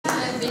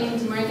been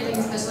into marketing,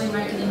 especially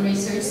marketing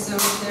research, so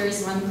there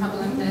is one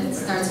problem that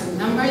starts with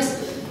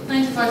numbers.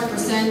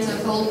 95%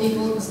 of all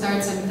people who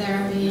start some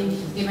therapy,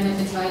 even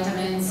if it's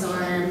vitamins or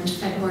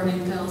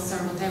fat-burning pills or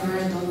whatever,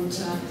 don't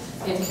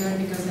get cured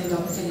because they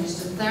don't finish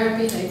the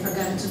therapy. They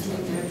forget to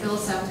drink their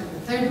pills after the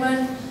third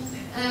one.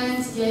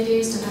 And the idea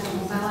is to have a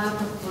mobile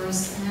app, of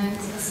course, and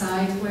a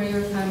site where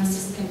your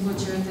pharmacist can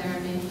put your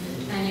therapy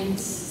and it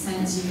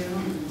sends you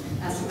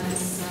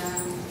SMS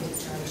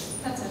charge.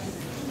 That's it.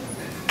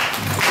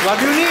 What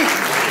do you need?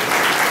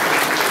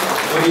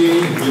 What do you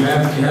need? You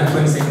have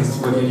 20 seconds.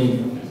 What do you need?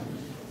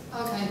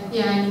 Okay,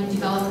 yeah, I need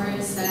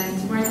developers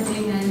and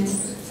marketing and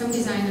some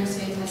designers,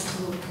 so it has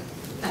to look.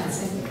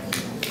 That's it.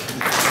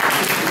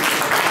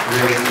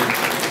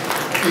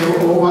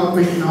 One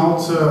quick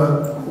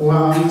note,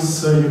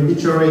 once you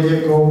meet your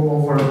idea, go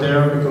over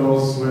there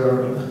because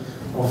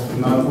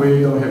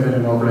we don't have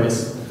any more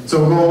place.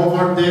 So go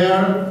over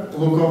there,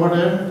 look over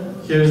there.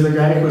 Here's the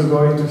guy who's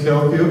going to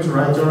help you to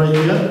write your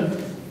idea.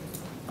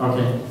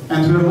 Okay,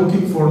 and we're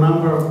looking for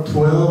number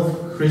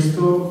 12,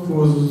 Christo,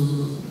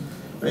 whose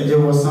idea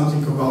was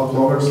something about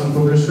bloggers and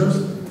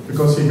publishers,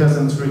 because he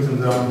hasn't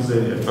written down his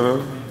idea.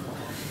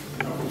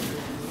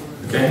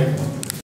 Okay.